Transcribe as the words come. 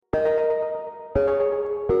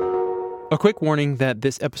A quick warning that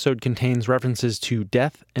this episode contains references to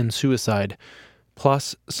death and suicide,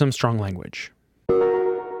 plus some strong language.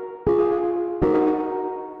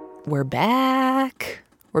 We're back.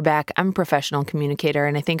 I'm a professional communicator,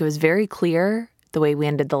 and I think it was very clear the way we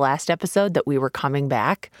ended the last episode that we were coming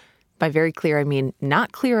back. By very clear, I mean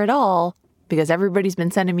not clear at all, because everybody's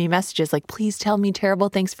been sending me messages like, please tell me Terrible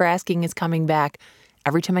Thanks for Asking is coming back.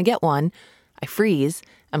 Every time I get one, I freeze.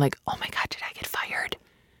 I'm like, oh my God, did I get fired?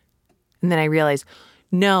 And then I realize,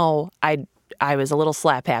 no, I was a little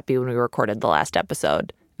slap happy when we recorded the last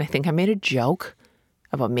episode. I think I made a joke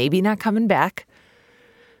about maybe not coming back,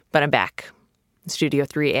 but I'm back in Studio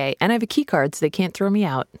 3A, and I have a key card so they can't throw me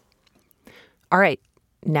out. All right,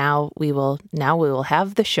 now we will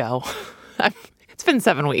have the show. It's been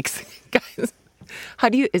 7 weeks, guys.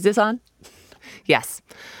 Is this on? Yes.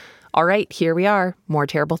 All right, here we are. More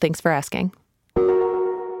Terrible Thanks for Asking.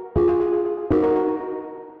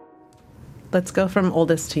 Let's go from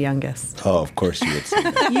oldest to youngest. Oh, of course you would say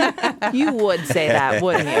that. You would say that,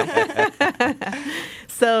 wouldn't you?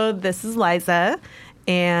 So this is Liza,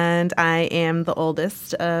 and I am the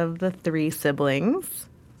oldest of the 3 siblings.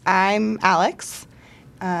 I'm Alex,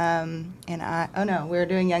 and we're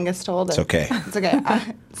doing youngest to oldest. It's okay. It's okay.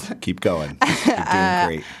 Keep going. You're doing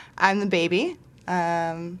great. I'm the baby,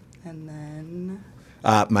 and then...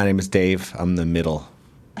 My name is Dave. I'm the middle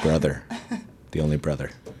brother, the only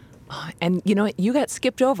brother. And you know what? You got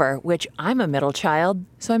skipped over, which I'm a middle child,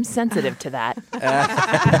 so I'm sensitive to that.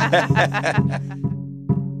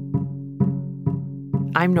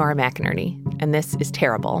 I'm Nora McInerney, and this is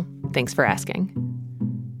Terrible. Thanks for asking.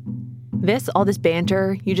 All this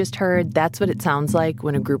banter you just heard, that's what it sounds like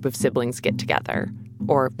when a group of siblings get together,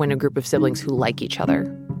 or when a group of siblings who like each other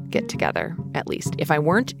get together, at least. If I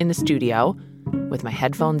weren't in the studio with my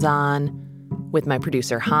headphones on, with my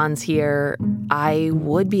producer Hans here, I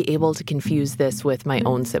would be able to confuse this with my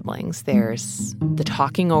own siblings. There's the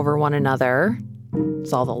talking over one another.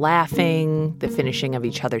 There's all the laughing, the finishing of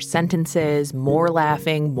each other's sentences, more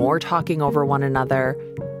laughing, more talking over one another.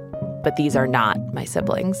 But these are not my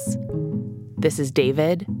siblings. This is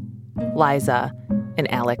David, Liza, and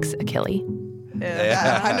Alex Achilli.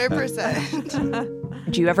 Yeah, 100%.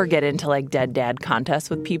 Do you ever get into like dead dad contests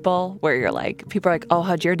with people where you're like, people are like, oh,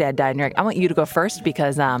 how'd your dad die? And you're like, I want you to go first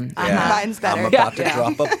because mine's better. I'm about to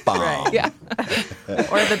drop a bomb. Right. Yeah.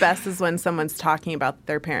 Or the best is when someone's talking about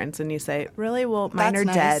their parents and you say, really? Well, mine are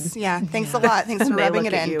dead. Yeah, thanks a lot. Thanks for They rubbing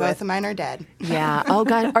look it at in. you Both with- of mine are dead. Yeah. Oh,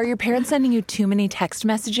 God. Are your parents sending you too many text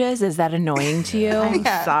messages? Is that annoying to you? I'm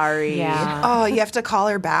Yeah. sorry. Yeah. Oh, you have to call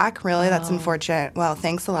her back? Really? That's unfortunate. Well,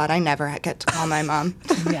 thanks a lot. I never get to call my mom.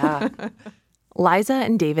 Yeah. Liza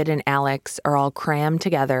and David and Alex are all crammed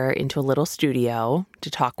together into a little studio to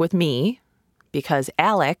talk with me because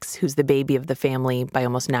Alex, who's the baby of the family by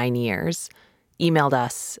almost 9 years, emailed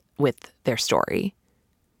us with their story.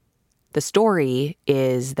 The story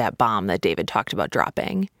is that bomb that David talked about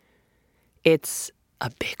dropping. It's a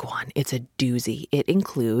big one. It's a doozy. It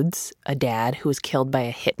includes a dad who was killed by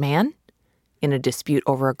a hitman in a dispute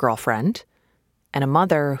over a girlfriend and a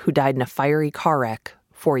mother who died in a fiery car wreck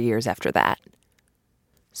 4 years after that.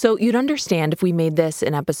 So you'd understand if we made this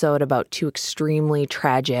an episode about 2 extremely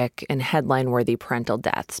tragic and headline-worthy parental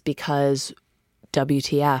deaths because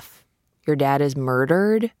WTF, your dad is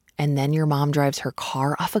murdered and then your mom drives her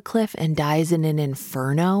car off a cliff and dies in an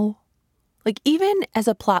inferno? Like even as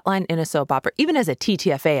a plotline in a soap opera, even as a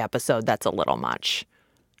TTFA episode, that's a little much.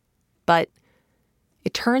 But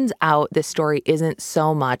it turns out this story isn't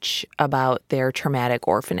so much about their traumatic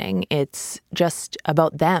orphaning. It's just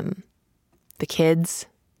about them, the kids,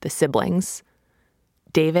 the siblings,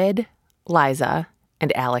 David, Liza,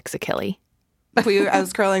 and Alex Achilli. I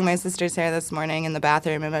was curling my sister's hair this morning in the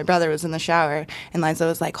bathroom, and my brother was in the shower, and Liza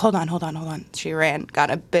was like, hold on. She ran, got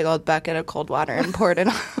a big old bucket of cold water and poured it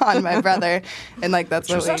on my brother. And like that's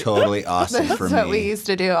Which was totally awesome for me. That's what we used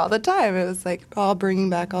to do all the time. It was like all bringing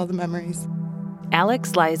back all the memories.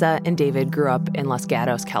 Alex, Liza, and David grew up in Los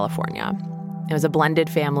Gatos, California. It was a blended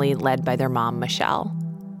family led by their mom, Michelle.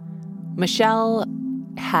 Michelle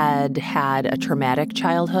had a traumatic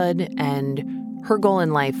childhood, and her goal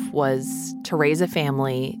in life was to raise a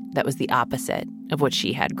family that was the opposite of what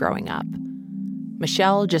she had growing up.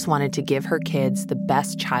 Michelle just wanted to give her kids the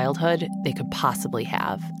best childhood they could possibly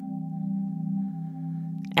have.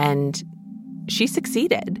 And she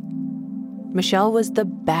succeeded. Michelle was the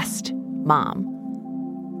best mom.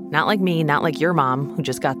 Not like me, not like your mom, who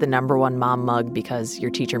just got the #1 mom mug because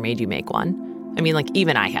your teacher made you make one. I mean, like,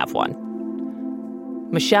 even I have one.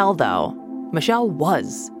 Michelle, though, Michelle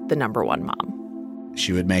was the #1 mom.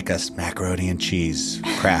 She would make us macaroni and cheese,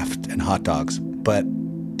 Kraft, and hot dogs. But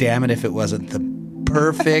damn it if it wasn't the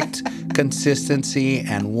perfect consistency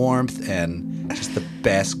and warmth and just the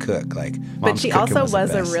best cook. Like, But she also was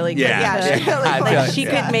a really good cook. She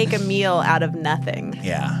could make a meal out of nothing.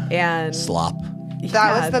 Yeah. And slop.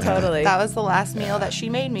 That was totally. That was the last meal that she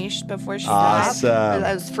made me before she Awesome. died.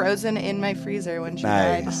 I was frozen in my freezer when she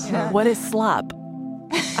died. Yeah. What is slop?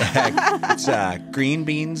 It's green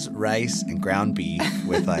beans, rice, and ground beef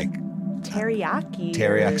with like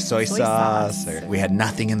teriyaki soy sauce. We had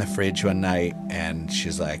nothing in the fridge one night, and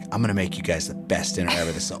she's like, I'm going to make you guys the best dinner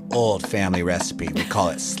ever. This is an old family recipe. We call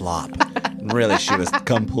it slop. And really, she was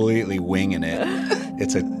completely winging it.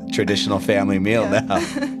 It's a traditional family meal now.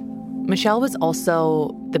 Michelle was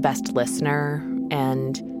also the best listener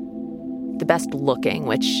and the best looking,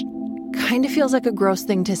 which kind of feels like a gross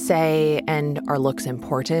thing to say. And are looks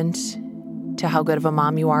important to how good of a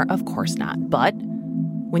mom you are? Of course not. But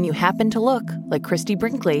when you happen to look like Christy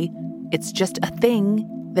Brinkley, it's just a thing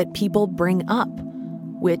that people bring up,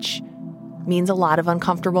 which means a lot of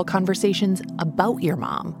uncomfortable conversations about your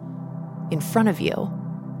mom in front of you.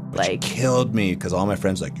 Like, killed me because all my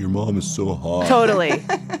friends like, your mom is so hot. Totally.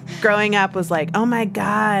 Growing up was like, oh my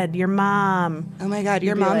God, your mom. Oh my God,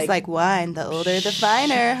 your mom's like wine. The older, the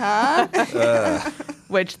finer, huh?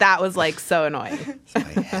 Which that was like so annoying. It's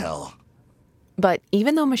my hell. But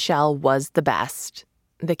even though Michelle was the best,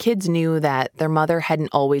 the kids knew that their mother hadn't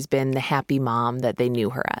always been the happy mom that they knew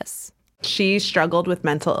her as. She struggled with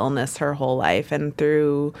mental illness her whole life, and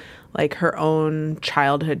through like her own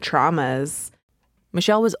childhood traumas.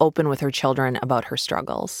 Michelle was open with her children about her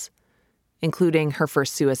struggles, including her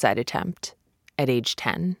first suicide attempt at age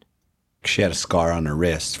 10. She had a scar on her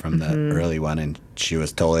wrist from the early one, and she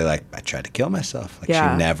was totally like, I tried to kill myself. Like,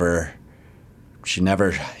 she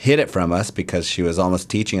never hid it from us because she was almost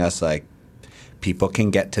teaching us, like, people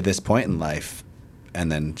can get to this point in life. And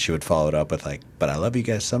then she would follow it up with, like, but I love you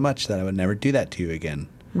guys so much that I would never do that to you again.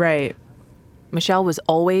 Right. Michelle was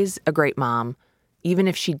always a great mom, even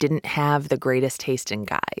if she didn't have the greatest taste in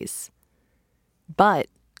guys. But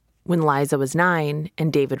when Liza was 9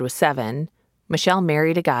 and David was 7, Michelle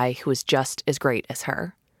married a guy who was just as great as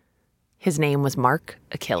her. His name was Liza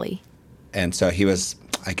Achilli. And so he was,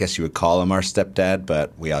 I guess you would call him our stepdad,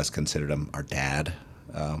 but we always considered him our dad.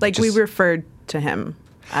 We referred to him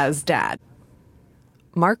as dad.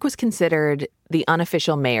 Mark was considered the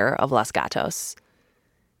unofficial mayor of Los Gatos.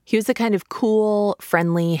 He was the kind of cool,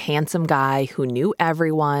 friendly, handsome guy who knew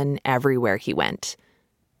everyone everywhere he went.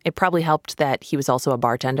 It probably helped that he was also a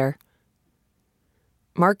bartender.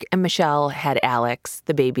 Mark and Michelle had Alex,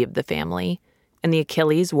 the baby of the family, and the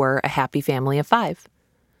Achillis were a happy family of 5.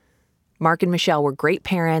 Mark and Michelle were great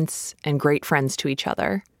parents and great friends to each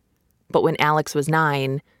other. But when Alex was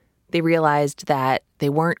 9, they realized that they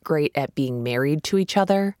weren't great at being married to each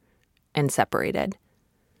other and separated.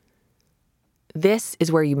 This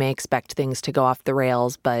is where you may expect things to go off the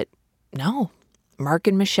rails, but no. Mark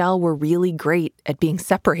and Michelle were really great at being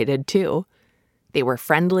separated, too. They were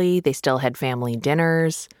friendly. They still had family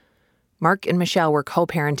dinners. Mark and Michelle were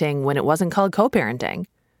co-parenting when it wasn't called co-parenting.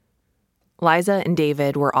 Liza and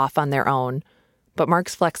David were off on their own, but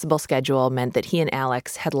Mark's flexible schedule meant that he and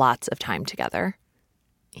Alex had lots of time together.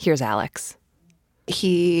 Here's Alex.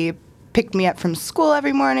 He picked me up from school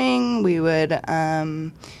every morning. We would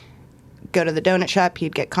go to the donut shop.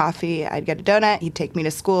 He'd get coffee. I'd get a donut. He'd take me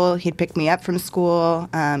to school. He'd pick me up from school.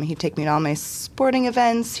 He'd take me to all my sporting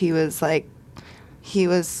events. He was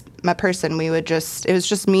my person. it was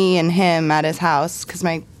just me and him at his house because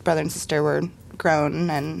my brother and sister were grown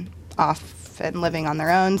and off and living on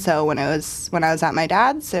their own. So when I was at my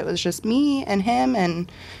dad's, it was just me and him, and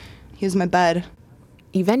he was my bud.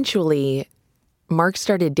 Eventually, Mark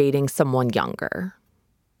started dating someone younger.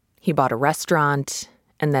 He bought a restaurant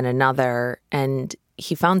and then another, and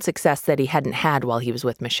he found success that he hadn't had while he was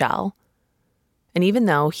with Michelle. And even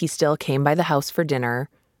though he still came by the house for dinner,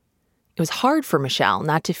 it was hard for Michelle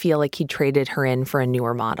not to feel like he'd traded her in for a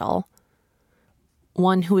newer model.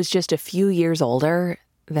 One who was just a few years older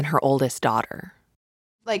than her oldest daughter.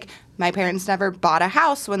 Like, my parents never bought a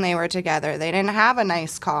house when they were together. They didn't have a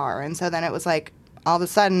nice car. And so then it was like, all of a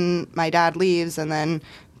sudden, my dad leaves and then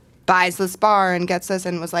buys this bar and gets this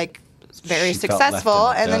and was like very successful.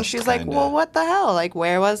 And then she's like, well, what the hell? Like,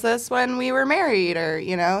 where was this when we were married?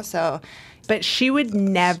 Or, so. But she would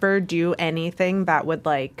never do anything that would,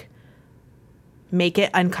 like, make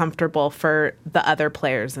it uncomfortable for the other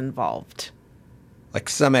players involved. Like,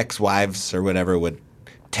 some ex-wives or whatever would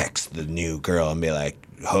text the new girl and be like,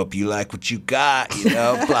 hope you like what you got,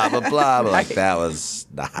 blah, blah, blah. But, like, that was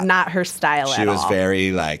not her style at all. She was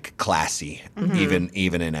very, like, classy, even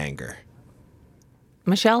in anger.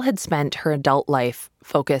 Michelle had spent her adult life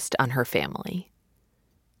focused on her family.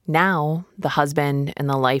 Now, the husband and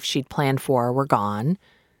the life she'd planned for were gone,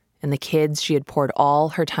 and the kids she had poured all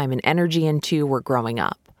her time and energy into were growing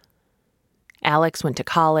up. Alex went to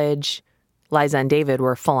college. Liza and David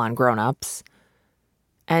were full-on grown-ups.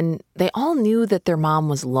 And they all knew that their mom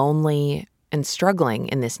was lonely and struggling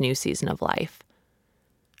in this new season of life.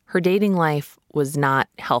 Her dating life was not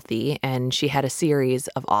healthy, and she had a series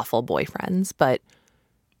of awful boyfriends, but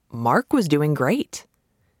Mark was doing great.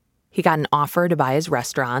 He got an offer to buy his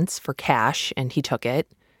restaurants for cash, and he took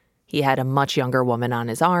it. He had a much younger woman on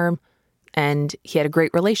his arm, and he had a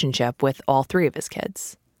great relationship with all three of his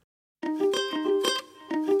kids.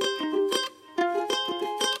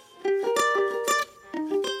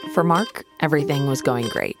 For Mark, everything was going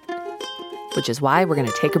great, which is why we're going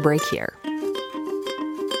to take a break here.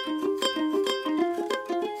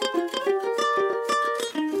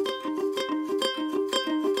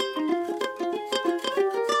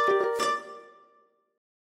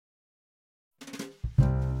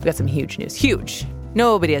 We got some huge news. Huge.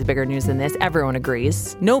 Nobody has bigger news than this. Everyone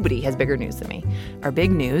agrees. Nobody has bigger news than me. Our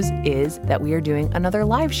big news is that we are doing another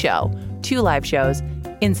live show. 2 live shows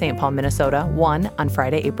in St. Paul, Minnesota. One on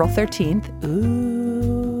Friday, April 13th.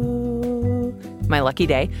 Ooh, my lucky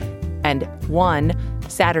day. And one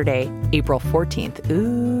Saturday, April 14th.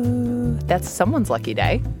 Ooh, that's someone's lucky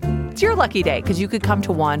day. It's your lucky day because you could come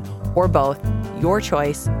to one or both. Your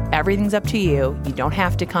choice. Everything's up to you. You don't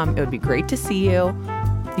have to come. It would be great to see you.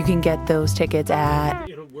 You can get those tickets at...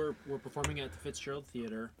 We're performing at the Fitzgerald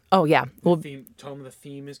Theater. Oh, yeah. Well, tell them the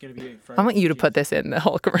theme is going to be... Friday I want you to put this in the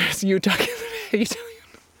whole commercial. You talking. It's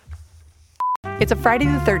a Friday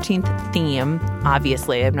the 13th theme,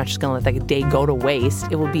 obviously. I'm not just going to let that day go to waste.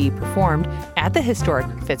 It will be performed at the historic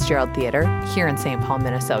Fitzgerald Theater here in St. Paul,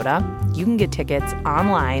 Minnesota. You can get tickets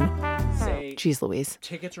online. Jeez Louise.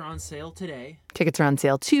 Tickets are on sale today. Tickets are on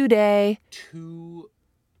sale today. Two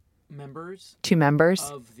members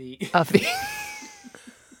of the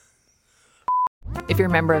If you're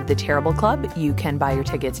a member of the Terrible Club, you can buy your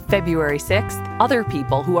tickets February 6th. Other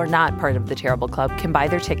people who are not part of the Terrible Club can buy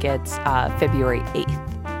their tickets February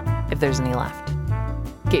 8th, if there's any left.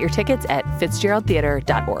 Get your tickets at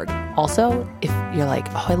fitzgeraldtheater.org. Also, if you're like,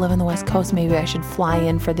 oh, I live on the West Coast, maybe I should fly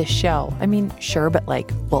in for this show. I mean, sure, but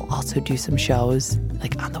we'll also do some shows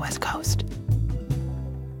on the West Coast.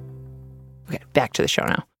 Okay, back to the show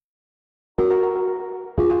now.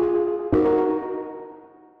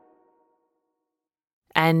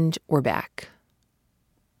 And we're back.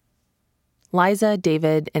 Liza,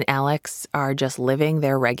 David, and Alex are just living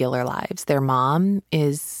their regular lives. Their mom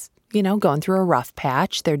is, going through a rough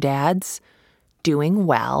patch. Their dad's doing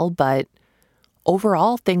well, but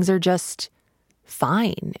overall, things are just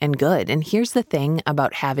fine and good. And here's the thing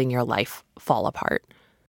about having your life fall apart.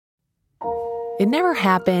 It never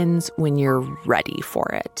happens when you're ready for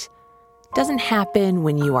it. It doesn't happen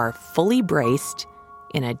when you are fully braced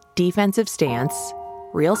in a defensive stance,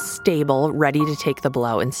 real stable, ready to take the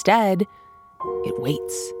blow. Instead, it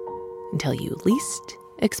waits until you least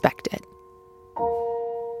expect it.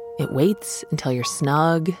 It waits until you're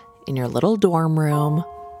snug in your little dorm room.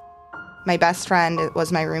 My best friend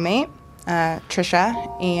was my roommate,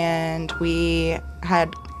 Trisha, and we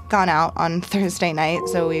had gone out on Thursday night,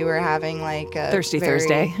 so we were having a Thirsty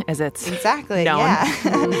Thursday, as it's exactly known.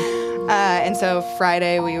 Yeah. And so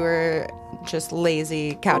Friday we were just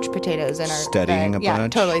lazy couch potatoes in our studying bed. a bunch. Yeah,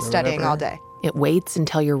 totally studying all day. It waits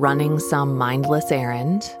until you're running some mindless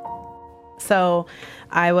errand. So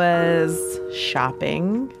I was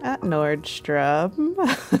shopping at Nordstrom,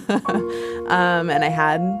 and I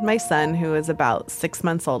had my son, who was about 6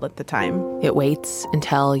 months old at the time. It waits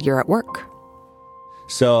until you're at work.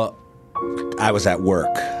 So I was at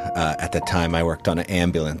work. At the time, I worked on an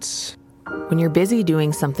ambulance. When you're busy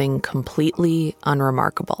doing something completely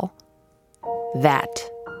unremarkable, that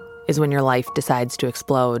is when your life decides to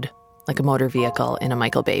explode like a motor vehicle in a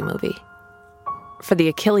Michael Bay movie. For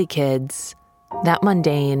the Achilli kids, that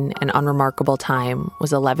mundane and unremarkable time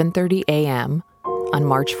was 11:30 a.m. on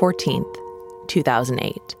March 14th,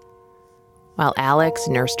 2008. While Alex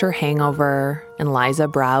nursed her hangover and Liza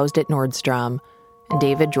browsed at Nordstrom and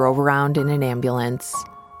David drove around in an ambulance,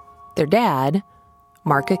 their dad,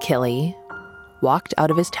 Mark Achilli, walked out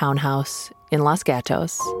of his townhouse in Los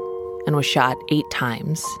Gatos and was shot 8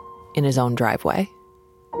 times in his own driveway.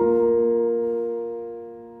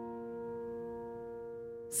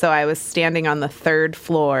 So I was standing on the 3rd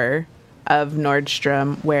floor of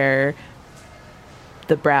Nordstrom, where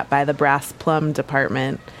by the brass plum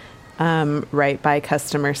department, right by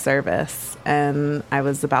customer service. And I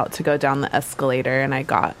was about to go down the escalator, and I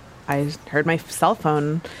got I heard my cell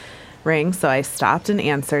phone ring, so I stopped and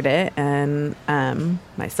answered it, and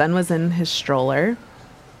my son was in his stroller,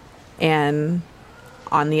 and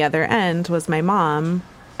on the other end was my mom,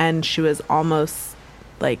 and she was almost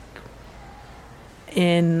like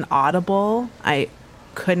inaudible. I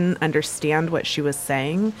couldn't understand what she was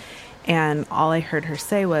saying, and all I heard her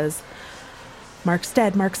say was, "Mark's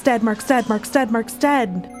dead, Mark's dead, Mark's dead, Mark's dead, Mark's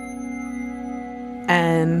dead."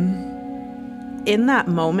 And in that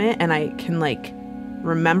moment, and I can like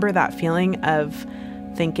remember that feeling of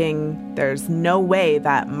thinking there's no way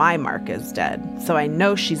that my Mark is dead. So I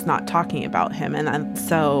know she's not talking about him. And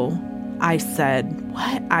so I said,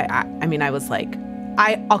 what? I mean, I was like,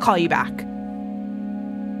 I'll call you back.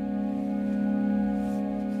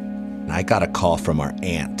 I got a call from our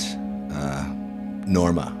aunt,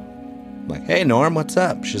 Norma. I'm like, hey, Norm, what's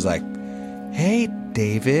up? She's like, hey,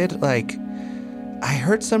 David, like, I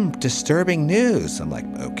heard some disturbing news. I'm like,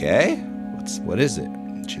 okay, what is it?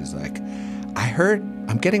 And she's like, I heard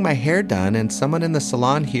I'm getting my hair done, and someone in the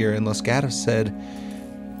salon here in Los Gatos said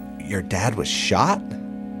your dad was shot.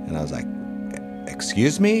 And I was like,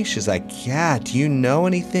 excuse me? She's like, yeah, do you know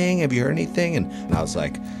anything? Have you heard anything? And I was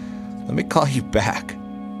like, let me call you back.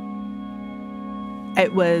 I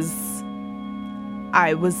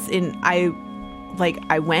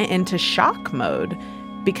went into shock mode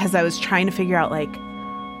because I was trying to figure out, like,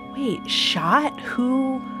 wait, shot?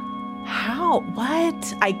 Who? How?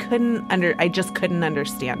 What? I just couldn't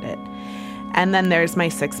understand it. And then there's my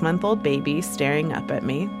 6-month-old baby staring up at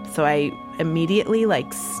me. So I immediately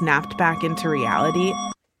like snapped back into reality.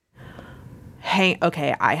 Hey,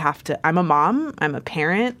 okay, I'm a mom, I'm a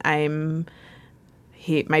parent,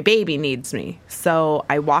 my baby needs me. So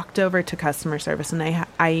I walked over to customer service, and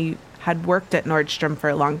I had worked at Nordstrom for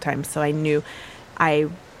a long time. So I knew I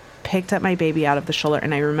picked up my baby out of the stroller,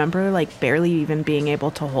 and I remember like barely even being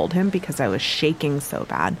able to hold him because I was shaking so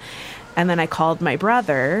bad. And then I called my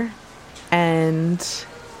brother, and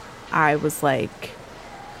I was like,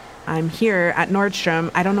 I'm here at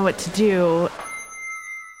Nordstrom. I don't know what to do.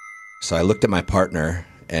 So I looked at my partner,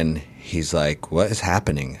 and he's like, what is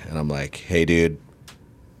happening? And I'm like, hey, dude,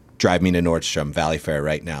 drive me to Nordstrom Valley Fair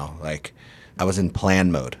right now. Like, I was in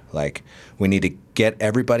plan mode. Like, we need to get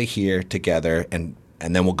everybody here together, and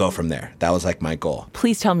then we'll go from there. That was like my goal.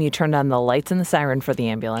 Please tell me you turned on the lights and the siren for the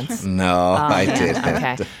ambulance. No, I didn't.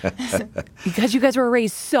 Okay. Because you guys were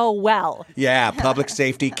raised so well. Yeah, public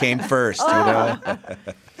safety came first, you know?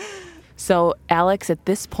 So, Alex, at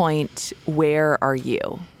this point, where are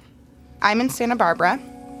you? I'm in Santa Barbara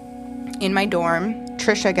in my dorm.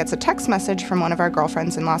 Trisha gets a text message from one of our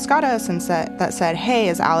girlfriends in Los Gatos that said, hey,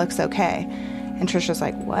 is Alex okay? And Trisha's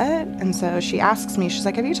like, what? And so she asks me, she's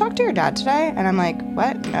like, have you talked to your dad today? And I'm like,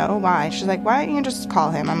 what? No, why? She's like, why don't you just call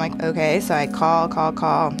him? I'm like, okay. So I call.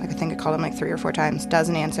 Like, I think I called him like 3 or 4 times,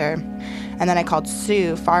 doesn't answer. And then I called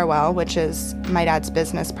Sue Farwell, which is my dad's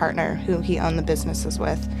business partner, who he owned the businesses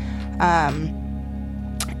with.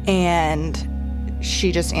 And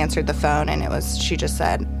she just answered the phone, and she just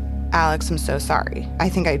said, Alex, I'm so sorry. I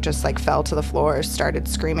think I just like fell to the floor, started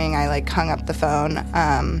screaming. I like hung up the phone.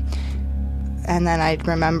 And then I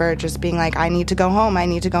remember just being like, I need to go home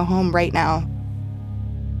right now.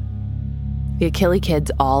 The Achilli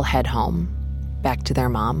kids all head home, back to their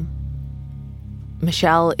mom.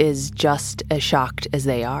 Michelle is just as shocked as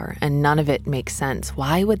they are, and none of it makes sense.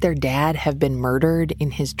 Why would their dad have been murdered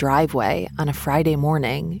in his driveway on a Friday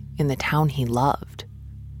morning in the town he loved?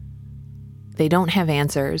 They don't have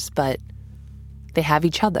answers, but they have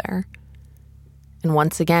each other. And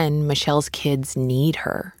once again, Michelle's kids need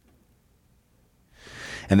her.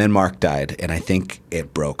 And then Mark died, and I think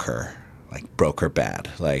it broke her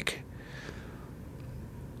bad. Like,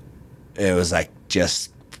 it was like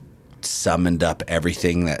just summoned up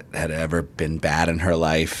everything that had ever been bad in her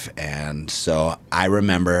life. And so I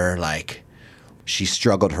remember, like, she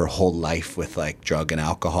struggled her whole life with like drug and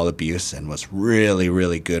alcohol abuse and was really,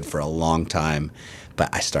 really good for a long time. But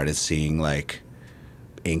I started seeing like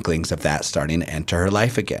inklings of that starting to enter her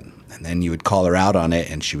life again. And then you would call her out on it,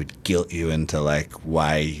 and she would guilt you into like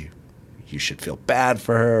why you should feel bad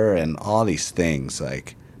for her and all these things.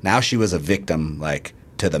 Like, now she was a victim like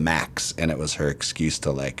to the max, and it was her excuse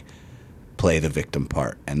to like play the victim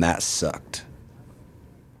part, and that sucked.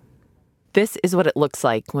 This is what it looks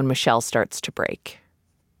like when Michelle starts to break.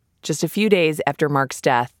 Just a few days after Mark's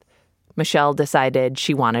death, Michelle decided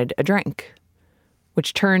she wanted a drink,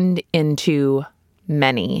 which turned into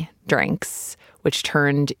many drinks, which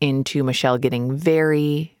turned into Michelle getting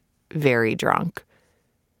very, very drunk.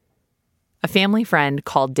 A family friend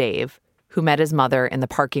called Dave, who met his mother in the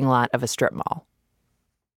parking lot of a strip mall.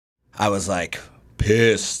 I was like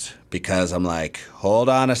pissed because I'm like, hold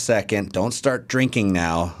on a second. Don't start drinking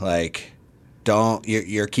now. Like,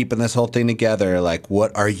 you're keeping this whole thing together. Like,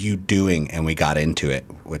 what are you doing? And we got into it,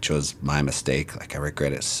 which was my mistake. Like, I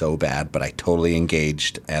regret it so bad, but I totally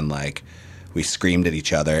engaged and like we screamed at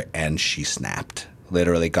each other and she snapped.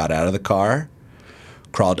 Literally got out of the car,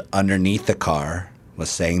 crawled underneath the car, was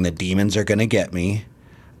saying the demons are going to get me.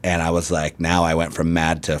 And I was like, now I went from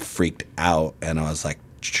mad to freaked out. And I was like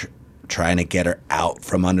trying to get her out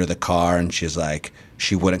from under the car. And she's like,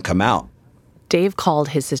 she wouldn't come out. Dave called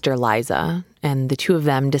his sister Liza, and the two of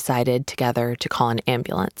them decided together to call an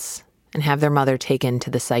ambulance and have their mother taken to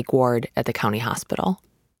the psych ward at the county hospital.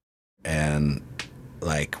 And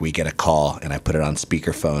like we get a call and I put it on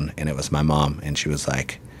speakerphone and it was my mom. And she was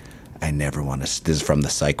like, I never want to, this is from the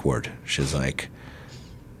psych ward. She's like,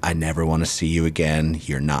 I never want to see you again.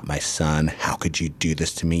 You're not my son. How could you do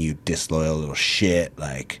this to me, you disloyal little shit?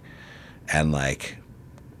 Like, and like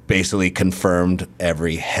basically confirmed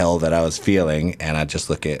every hell that I was feeling. And I just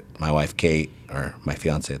look at my wife, Kate, or my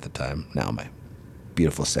fiance at the time, now my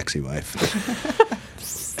beautiful, sexy wife.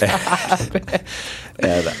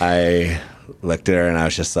 And I looked at her and I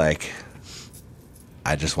was just like,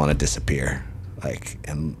 I just want to disappear. Like,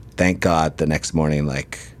 and thank God the next morning,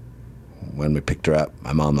 like when we picked her up,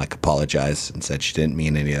 my mom like apologized and said she didn't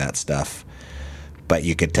mean any of that stuff. But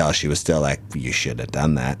you could tell she was still like, you should have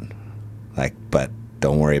done that. Like, but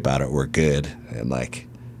don't worry about it. We're good. And like,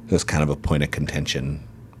 it was kind of a point of contention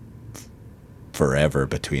forever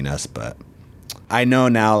between us. But I know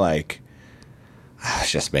now, like, I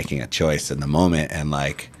was just making a choice in the moment. And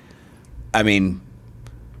like, I mean,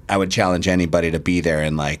 I would challenge anybody to be there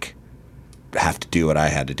and like have to do what I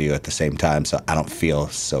had to do at the same time. So I don't feel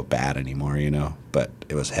so bad anymore, you know, but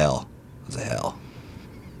it was hell. It was a hell.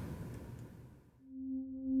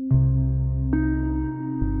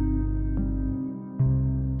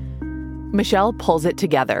 Michelle pulls it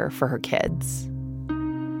together for her kids.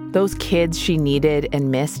 Those kids she needed and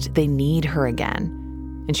missed, they need her again,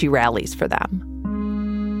 and she rallies for them.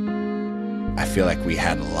 I feel like we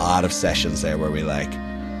had a lot of sessions there where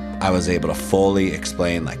I was able to fully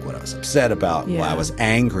explain like what I was upset about, why I was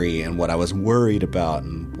angry, and what I was worried about,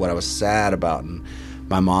 and what I was sad about. And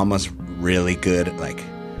my mom was really good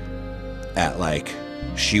at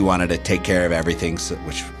she wanted to take care of everything,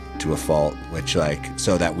 which to a fault, which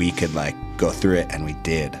so that we could go through it, and we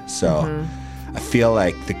did. So I feel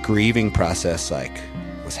like the grieving process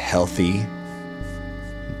was healthy,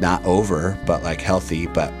 not over, but healthy,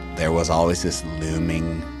 but there was always this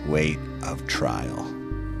looming weight of trial.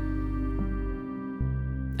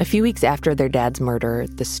 A few weeks after their dad's murder,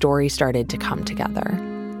 the story started to come together.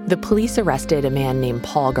 The police arrested a man named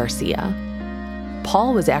Paul Garcia.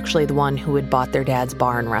 Paul was actually the one who had bought their dad's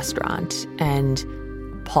bar and restaurant, and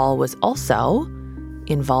Paul was also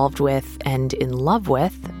involved with and in love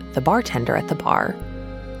with the bartender at the bar,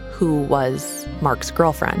 who was Mark's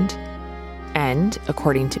girlfriend. And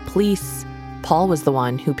according to police, Paul was the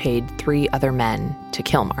one who paid 3 other men to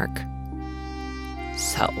kill Mark.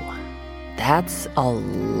 So that's a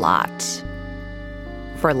lot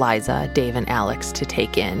for Liza, Dave, and Alex to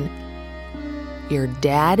take in. Your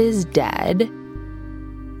dad is dead.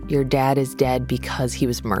 Your dad is dead because he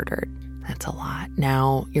was murdered. That's a lot.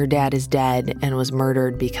 Now, your dad is dead and was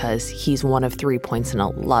murdered because he's one of 3 points in a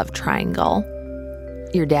love triangle.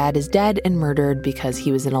 Your dad is dead and murdered because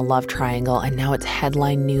he was in a love triangle, and now it's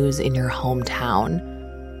headline news in your hometown.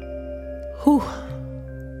 Whew.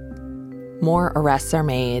 More arrests are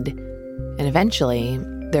made, and eventually,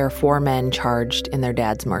 there are 4 men charged in their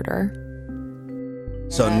dad's murder.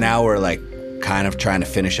 So now we're kind of trying to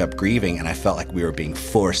finish up grieving, and I felt like we were being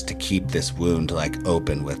forced to keep this wound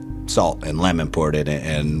open with salt and lemon poured in it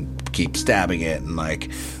and keep stabbing it, and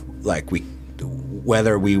we,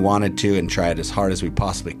 whether we wanted to and tried as hard as we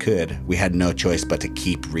possibly could, we had no choice but to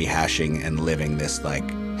keep rehashing and living this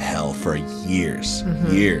hell for years,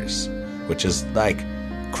 which is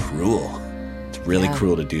cruel. It's really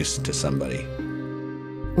cruel to do to somebody.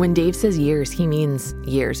 When Dave says years, he means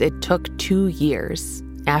years. It took 2 years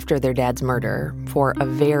after their dad's murder for a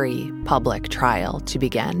very public trial to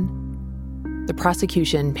begin. The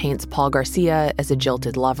prosecution paints Paul Garcia as a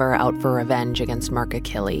jilted lover out for revenge against Mark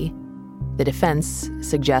Achilli. The defense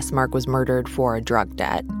suggests Mark was murdered for a drug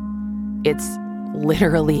debt. It's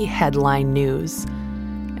literally headline news.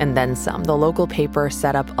 And then some. The local paper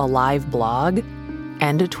set up a live blog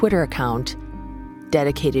and a Twitter account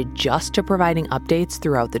dedicated just to providing updates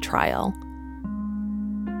throughout the trial.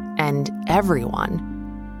 And everyone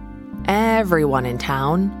in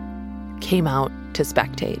town came out to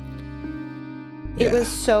spectate. It was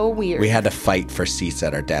so weird. We had to fight for seats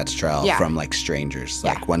at our dad's trial from like strangers.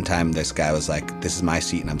 Yeah. Like one time this guy was like, this is my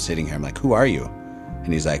seat and I'm sitting here. I'm like, who are you?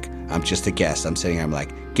 And he's like, I'm just a guest. I'm sitting here. I'm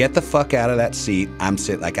like, get the fuck out of that seat. I'm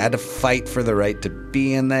sitting, like I had to fight for the right to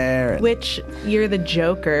be in there. Which you're the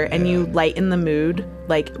Joker and you lighten the mood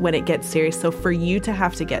like when it gets serious. So for you to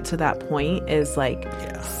have to get to that point is like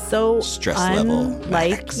so stress level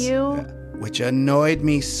like you. Yeah. Which annoyed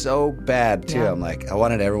me so bad, too. I'm like, I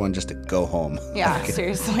wanted everyone just to go home. Yeah,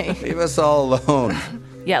 seriously. Leave us all alone.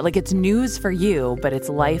 Yeah, like it's news for you, but it's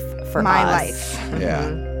life for My us. life. Yeah.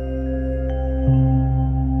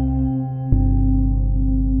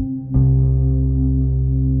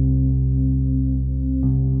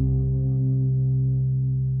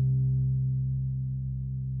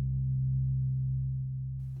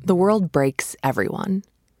 The world breaks everyone.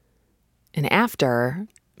 And after,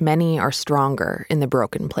 many are stronger in the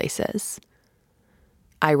broken places.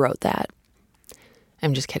 I wrote that.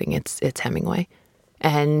 I'm just kidding. It's Hemingway.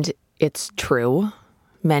 And it's true.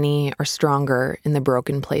 Many are stronger in the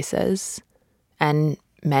broken places. And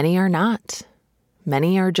many are not.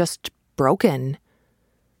 Many are just broken.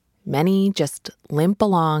 Many just limp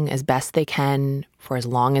along as best they can for as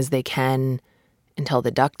long as they can until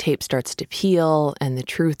the duct tape starts to peel and the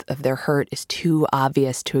truth of their hurt is too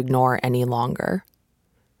obvious to ignore any longer.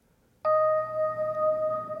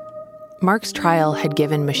 Mark's trial had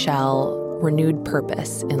given Michelle renewed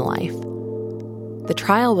purpose in life. The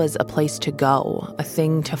trial was a place to go, a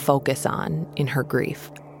thing to focus on in her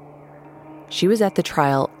grief. She was at the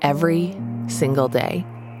trial every single day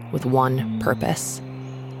with one purpose: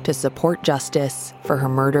 to support justice for her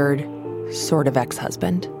murdered, sort of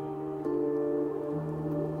ex-husband.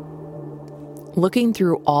 Looking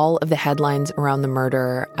through all of the headlines around the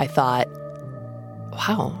murder, I thought,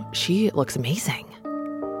 wow, she looks amazing.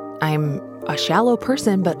 I'm a shallow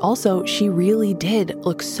person, but also she really did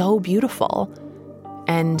look so beautiful.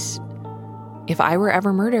 And if I were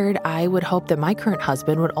ever murdered, I would hope that my current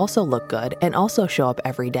husband would also look good and also show up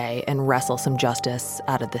every day and wrestle some justice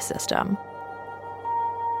out of the system.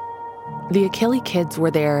 The Achilli kids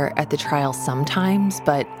were there at the trial sometimes,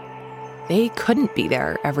 but they couldn't be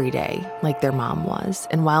there every day like their mom was.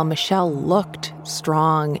 And while Michelle looked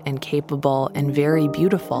strong and capable and very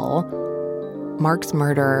beautiful, Mark's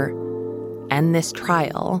murder and this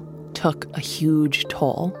trial took a huge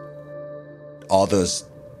toll. All those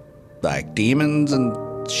like demons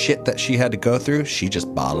and shit that she had to go through, she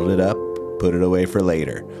just bottled it up, put it away for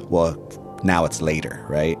later. Well, now it's later,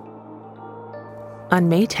 right? On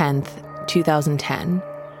May 10th, 2010,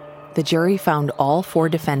 the jury found all 4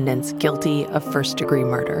 defendants guilty of first-degree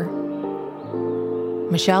murder.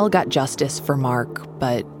 Michelle got justice for Mark,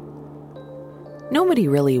 but nobody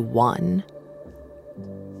really won.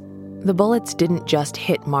 The bullets didn't just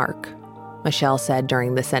hit Mark, Michelle said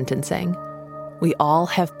during the sentencing. We all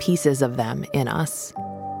have pieces of them in us.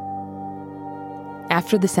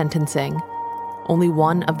 After the sentencing, only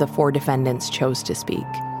one of the 4 defendants chose to speak.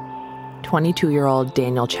 22-year-old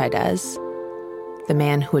Daniel Chaidez, the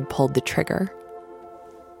man who had pulled the trigger.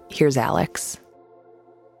 Here's Alex.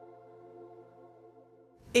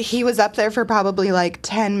 He was up there for probably like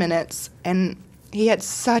 10 minutes, and he had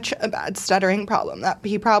such a bad stuttering problem that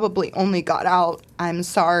he probably only got out, I'm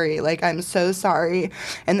sorry, like, I'm so sorry.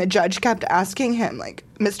 And the judge kept asking him, like,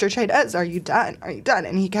 Mr. Chaidez, are you done? Are you done?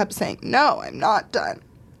 And he kept saying, no, I'm not done.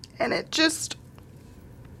 And it just,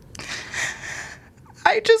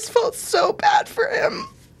 I just felt so bad for him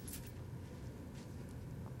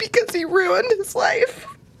because he ruined his life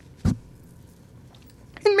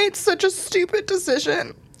and made such a stupid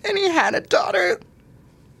decision. And he had a daughter.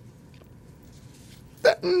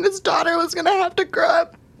 And his daughter was going to have to grow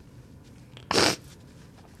up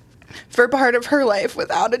for part of her life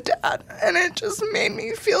without a dad. And it just made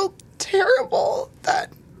me feel terrible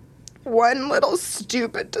that one little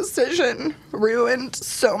stupid decision ruined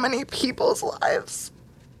so many people's lives.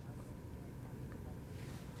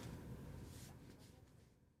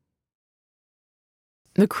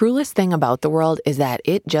 The cruelest thing about the world is that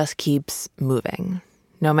it just keeps moving,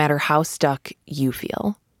 no matter how stuck you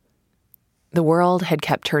feel. The world had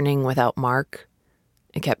kept turning without Mark.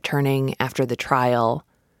 It kept turning after the trial,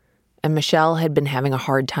 and Michelle had been having a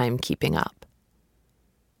hard time keeping up.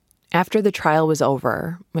 After the trial was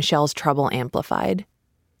over, Michelle's trouble amplified.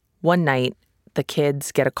 One night, the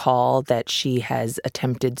kids get a call that she has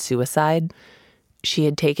attempted suicide. She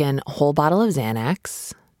had taken a whole bottle of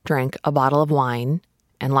Xanax, drank a bottle of wine,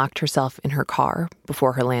 and locked herself in her car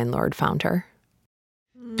before her landlord found her.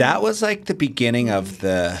 That was like the beginning of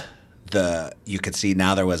the you could see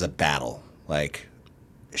now there was a battle. Like,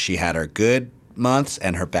 she had her good months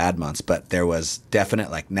and her bad months, but there was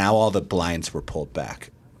definite, like, now all the blinds were pulled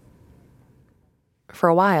back. For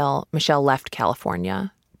a while, Michelle left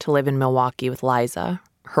California to live in Milwaukee with Liza,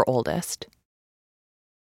 her oldest.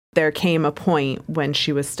 There came a point when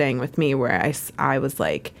she was staying with me where I was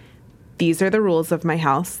like, these are the rules of my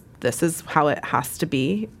house. This is how it has to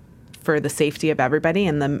be for the safety of everybody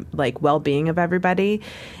and the like well-being of everybody.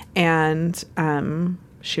 And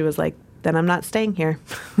she was like, then I'm not staying here.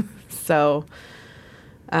 So,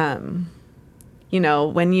 you know,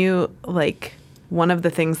 when you like, one of the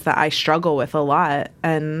things that I struggle with a lot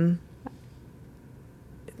and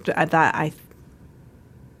that I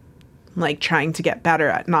like trying to get better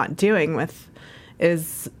at not doing with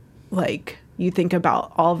is like, you think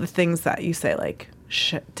about all the things that you say, like,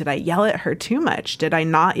 did I yell at her too much? Did I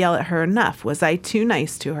not yell at her enough? Was I too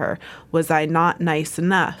nice to her? Was I not nice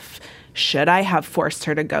enough? Should I have forced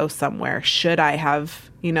her to go somewhere? Should I have,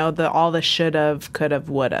 you know, all the should have, could have,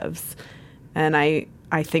 would haves. And I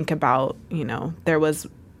think about, you know, there was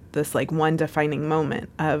this like one defining moment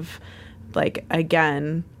of like,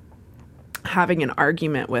 again, having an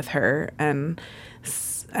argument with her and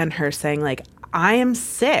her saying like, I am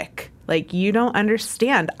sick. Like, you don't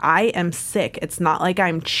understand. I am sick. It's not like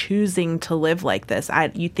I'm choosing to live like this.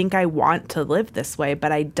 You think I want to live this way,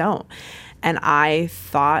 but I don't. And I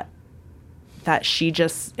thought that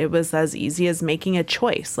it was as easy as making a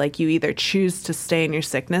choice. Like, you either choose to stay in your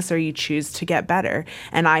sickness or you choose to get better.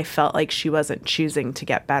 And I felt like she wasn't choosing to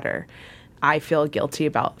get better. I feel guilty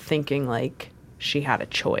about thinking like she had a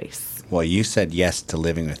choice. Well, you said yes to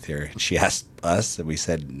living with her. She asked us, and we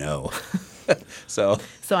said no. So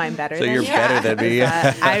I'm better than you? So you're better than me.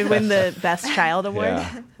 I win the Best Child Award?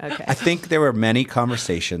 Yeah. Okay. I think there were many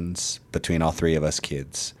conversations between all three of us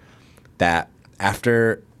kids that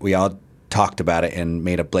after we all talked about it and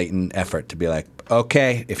made a blatant effort to be like,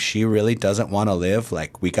 okay, if she really doesn't want to live,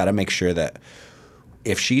 like, we got to make sure that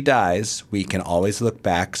if she dies, we can always look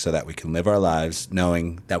back so that we can live our lives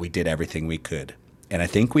knowing that we did everything we could. And I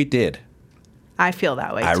think we did. I feel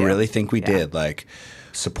that way, too. I really think we did. Like,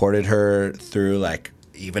 supported her through, like,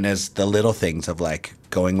 even as the little things of, like,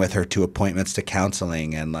 going with her to appointments to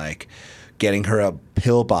counseling and, like, getting her a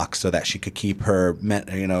pill box so that she could keep her,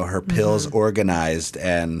 you know, her pills organized,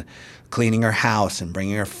 and cleaning her house and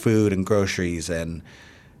bringing her food and groceries. And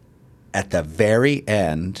at the very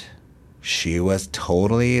end, she was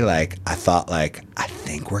totally like, I thought, like, I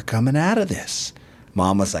think we're coming out of this.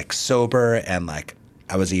 Mom was, like, sober, and, like,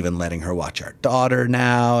 I was even letting her watch our daughter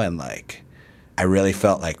now. And, like, I really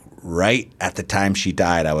felt like right at the time she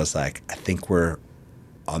died, I was like, I think we're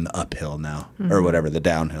on the uphill now, or whatever, the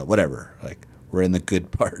downhill, whatever. Like, we're in the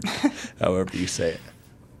good part, however you say it.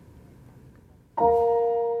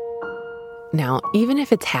 Now, even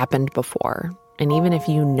if it's happened before, and even if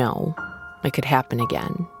you know it could happen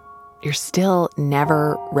again, you're still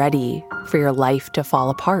never ready for your life to fall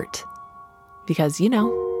apart. Because, you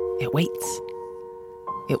know, it waits.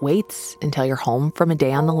 It waits until you're home from a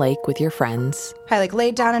day on the lake with your friends. I like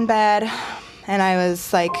laid down in bed and I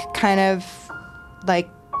was like kind of like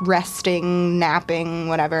resting, napping,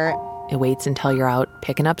 whatever. It waits until you're out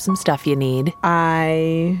picking up some stuff you need.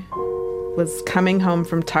 I was coming home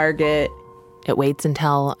from Target. It waits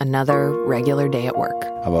until another regular day at work.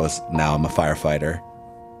 Now I'm a firefighter.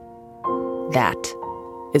 That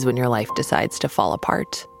is when your life decides to fall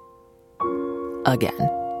apart. Again.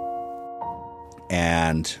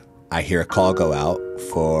 And I hear a call go out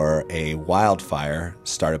for a wildfire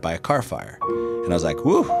started by a car fire. And I was like,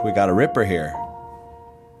 woo, we got a ripper here.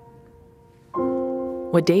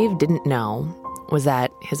 What Dave didn't know was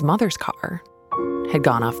that his mother's car had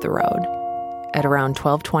gone off the road at around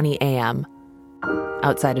 12:20 a.m.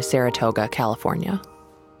 outside of Saratoga, California.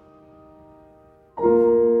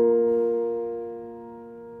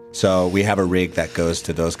 So we have a rig that goes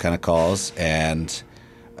to those kind of calls. And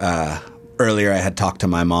earlier I had talked to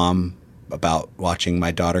my mom about watching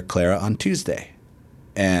my daughter Clara on Tuesday.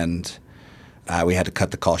 And we had to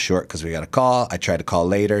cut the call short because we got a call. I tried to call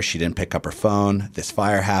later. She didn't pick up her phone. This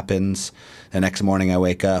fire happens. The next morning I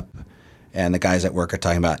wake up and the guys at work are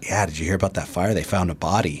talking about, yeah, did you hear about that fire? They found a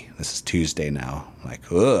body. This is Tuesday now. I'm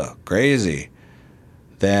like, ugh, crazy.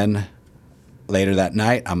 Then later that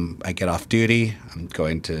night, I get off duty. I'm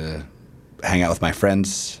going to hang out with my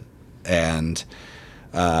friends. And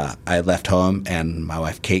I left home and my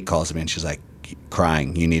wife Kate calls me and she's like,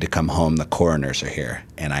 crying, you need to come home, the coroners are here.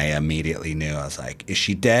 And I immediately knew. I was like, is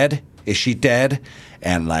she dead? Is she dead?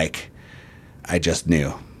 And like, I just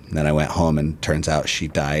knew. And then I went home and turns out she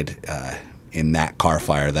died in that car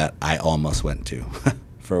fire that I almost went to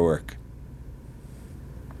for work.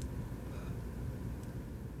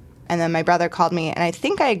 And then my brother called me, and I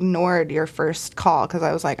think I ignored your first call because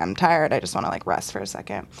I was like, I'm tired. I just want to like rest for a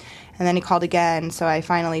second. And then he called again, so I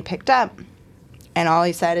finally picked up, and all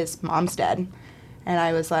he said is, Mom's dead. And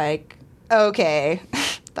I was like, okay.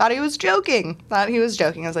 Thought he was joking. I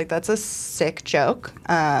was like, that's a sick joke.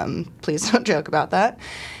 Please don't joke about that.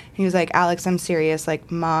 He was like, Alex, I'm serious. Like,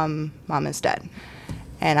 mom is dead.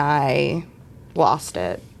 And I lost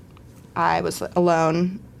it. I was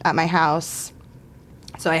alone at my house.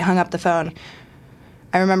 So I hung up the phone.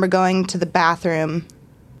 I remember going to the bathroom,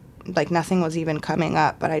 like nothing was even coming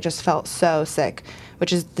up, but I just felt so sick,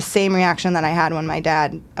 which is the same reaction that I had when I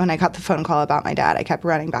got the phone call about my dad. I kept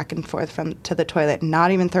running back and forth to the toilet,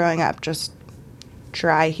 not even throwing up, just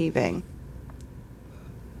dry heaving.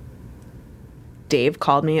 Dave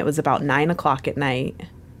called me. It was about 9:00 at night.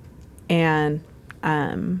 And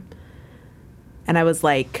I was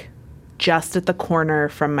like just at the corner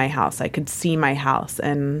from my house. I could see my house.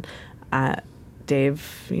 And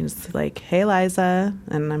Dave, he was like, hey, Liza.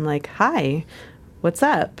 And I'm like, hi, what's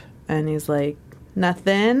up? And he's like,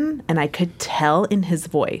 nothing. And I could tell in his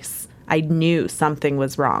voice. I knew something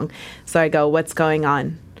was wrong. So I go, what's going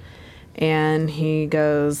on? And he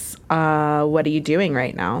goes, what are you doing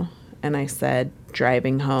right now? And I said,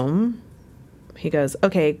 driving home. He goes,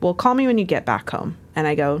 okay, well, call me when you get back home. And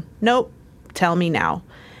I go, nope, tell me now.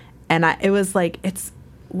 And it was like,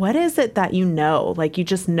 what is it that you know? Like, you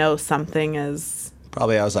just know something is...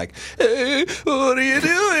 Probably I was like, hey, what are you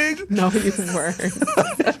doing? No, you weren't.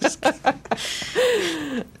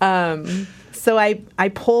 So I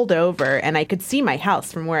pulled over, and I could see my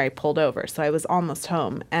house from where I pulled over. So I was almost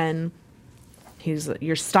home. And he's like,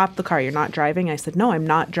 you stopped the car. You're not driving? I said, no, I'm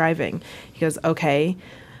not driving. He goes, okay,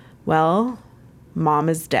 well, Mom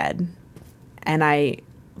is dead. And I,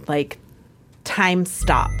 like, time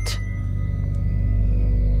stopped.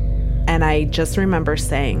 And I just remember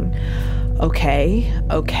saying, okay.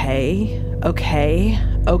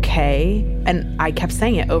 And I kept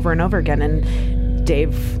saying it over and over again. And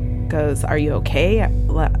Dave goes, are you okay?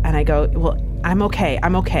 And I go, well, I'm okay.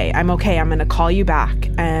 I'm going to call you back.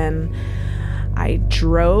 And I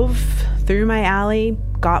drove through my alley,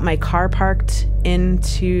 got my car parked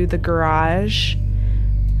into the garage,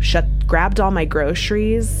 grabbed all my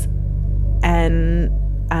groceries, and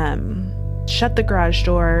shut the garage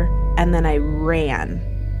door. And then I ran,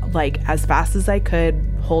 like, as fast as I could,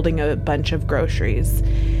 holding a bunch of groceries.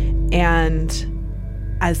 And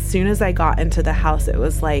as soon as I got into the house, it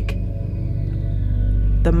was like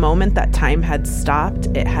the moment that time had stopped,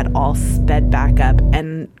 it had all sped back up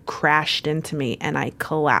and crashed into me, and I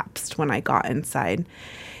collapsed when I got inside.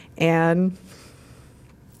 And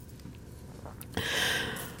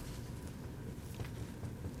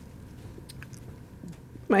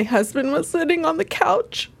my husband was sitting on the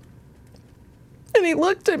couch. And he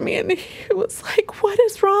looked at me and he was like, what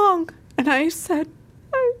is wrong? And I said,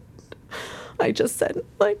 I just said,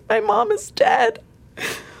 like, my mom is dead.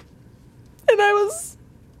 And I was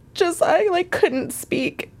just, I like couldn't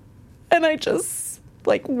speak. And I just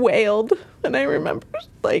like wailed. And I remember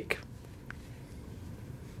like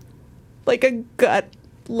a gut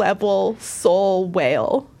level soul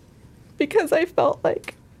wail, because I felt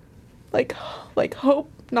like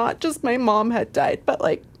hope, not just my mom had died, but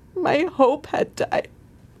like my hope had died.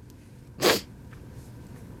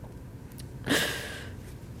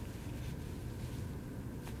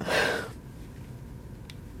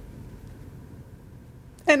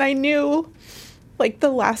 And I knew, like, the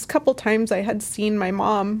last couple times I had seen my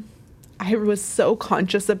mom, I was so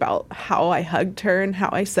conscious about how I hugged her and how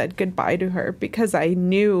I said goodbye to her, because I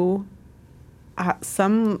knew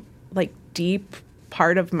some, like, deep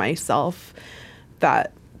part of myself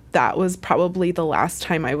that was probably the last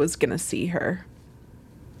time I was going to see her.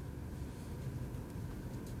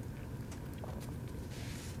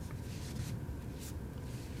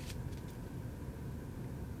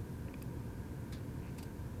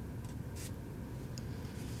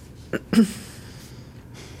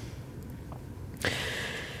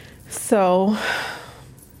 So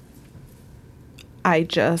I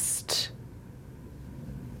just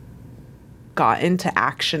got into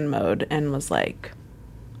action mode and was like,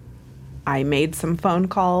 I made some phone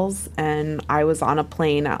calls, and I was on a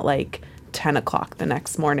plane at like 10 o'clock the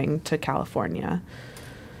next morning to California.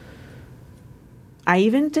 I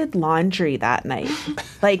even did laundry that night.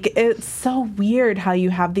 Like, it's so weird how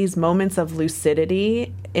you have these moments of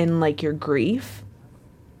lucidity in like your grief.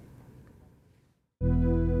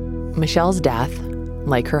 Michelle's death,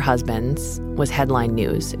 like her husband's, was headline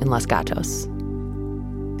news in Los Gatos.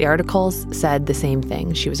 The articles said the same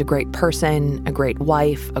thing. She was a great person, a great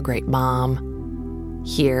wife, a great mom.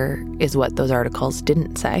 Here is what those articles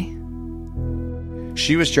didn't say.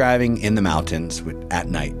 She was driving in the mountains at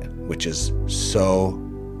night, which is so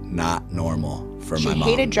not normal for my mom. She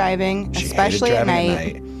hated driving, especially at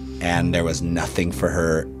night. And there was nothing for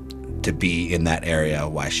her to be in that area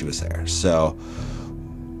while she was there. So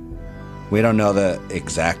we don't know the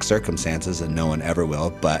exact circumstances, and no one ever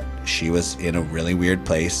will, but she was in a really weird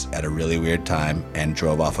place at a really weird time and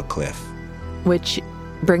drove off a cliff. Which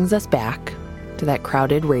brings us back to that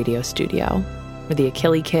crowded radio studio where the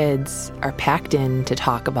Achilli kids are packed in to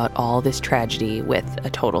talk about all this tragedy with a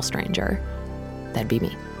total stranger. That'd be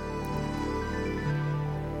me.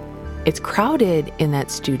 It's crowded in that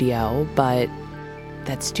studio, but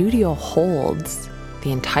that studio holds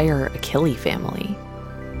the entire Achilli family.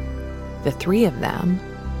 The three of them,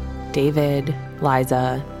 David,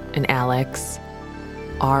 Liza, and Alex,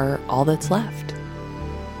 are all that's left.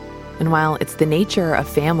 And while it's the nature of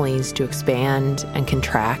families to expand and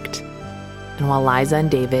contract, and while Liza and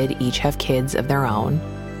David each have kids of their own,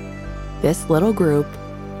 this little group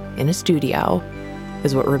in a studio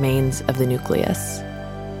is what remains of the nucleus.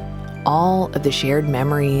 All of the shared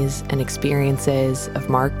memories and experiences of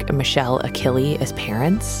Mark and Michelle Achilli as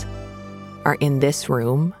parents are in this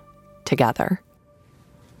room together.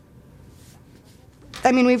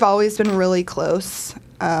 I mean, we've always been really close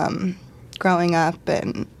growing up,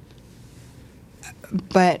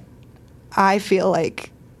 but I feel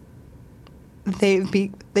like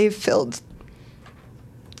they've filled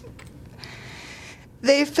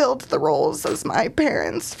the roles as my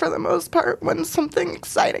parents for the most part. When something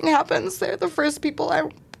exciting happens, they're the first people I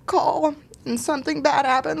call, and something bad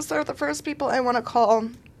happens, they're the first people I want to call.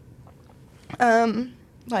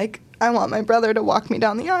 Like, I want my brother to walk me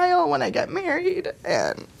down the aisle when I get married,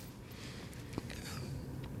 and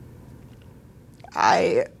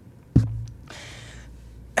I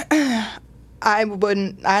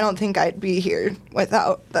don't think I'd be here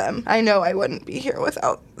without them. I know I wouldn't be here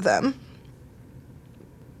without them.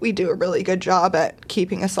 We do a really good job at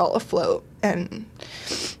keeping us all afloat, and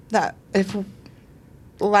that if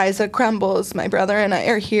Liza crumbles, my brother and I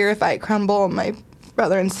are here. If I crumble, my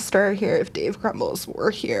brother and sister are here. If Dave crumbles,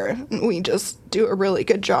 we're here. And we just do a really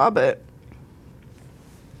good job at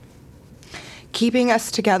keeping us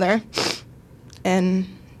together, and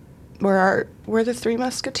we're the Three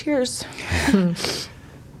Musketeers.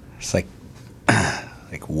 It's like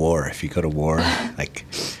war. If you go to war, like,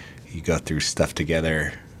 you go through stuff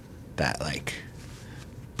together that, like,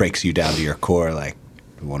 breaks you down to your core. Like,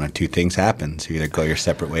 one of two things happens. You either go your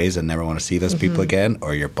separate ways and never want to see those people again,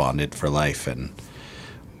 or you're bonded for life. And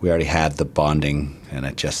we already had the bonding, and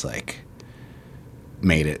it just, like,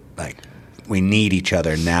 made it, like, we need each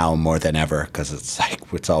other now more than ever, because it's, like,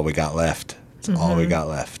 it's all we got left. It's all we got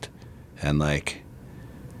left. And, like,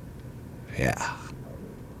 yeah.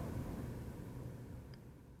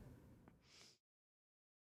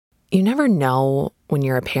 You never know when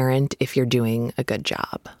you're a parent if you're doing a good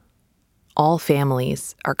job. All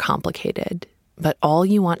families are complicated, but all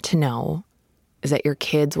you want to know is that your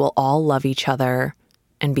kids will all love each other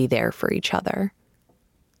and be there for each other.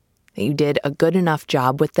 That you did a good enough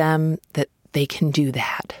job with them that they can do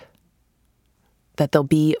that. That they'll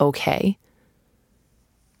be okay.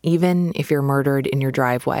 Even if you're murdered in your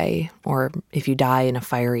driveway, or if you die in a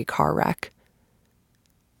fiery car wreck.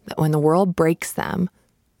 That when the world breaks them,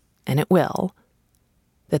 and it will,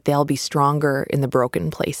 that they'll be stronger in the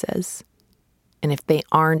broken places. And if they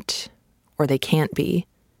aren't, or they can't be,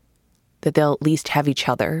 that they'll at least have each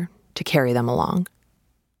other to carry them along.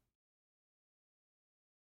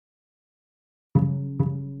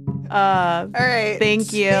 All right.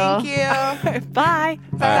 Thank you. Thank you. Bye.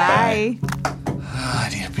 Bye. Bye. Oh, I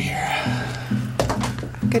need a beer.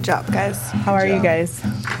 Good job, guys. How are you guys?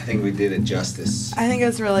 I think we did it justice. I think it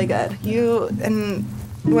was really good. You and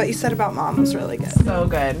what you said about Mom was really good. So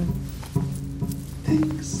good.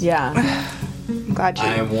 Thanks. Yeah. I'm glad you.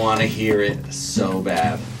 I want to hear it so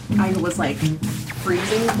bad. I was like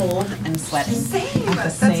freezing cold and sweating. Same. At the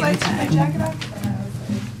That's same why I took my time. jacket off. And I was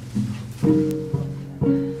like,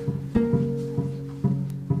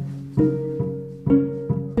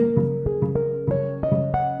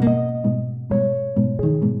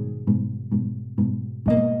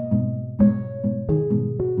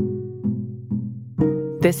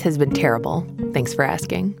 This has been terrible. Thanks for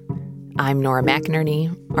asking. I'm Nora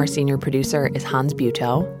McInerney. Our senior producer is Hans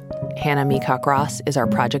Butow. Hannah Meacock-Ross is our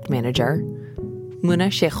project manager. Muna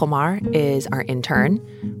Sheikh-Omar is our intern.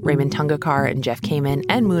 Raymond Tungakar and Jeff Kamen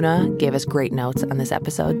and Muna gave us great notes on this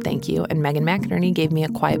episode. Thank you. And Megan McInerney gave me a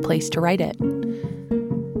quiet place to write it.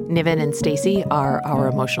 Niven and Stacy are our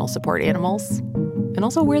emotional support animals. And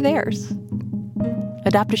also we're theirs.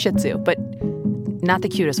 Adopt a Shih Tzu, but not the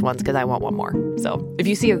cutest ones because I want one more. So if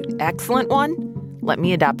you see an excellent one, let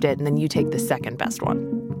me adopt it and then you take the second best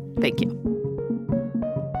one. Thank you.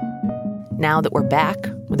 Now that we're back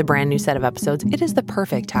with a brand new set of episodes, it is the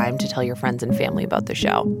perfect time to tell your friends and family about the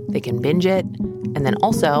show. They can binge it and then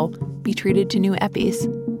also be treated to new epis.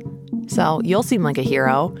 So you'll seem like a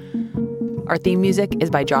hero. Our theme music is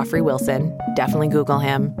by Joffrey Wilson. Definitely Google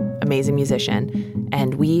him. Amazing musician.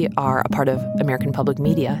 And we are a part of American Public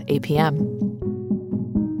Media, APM.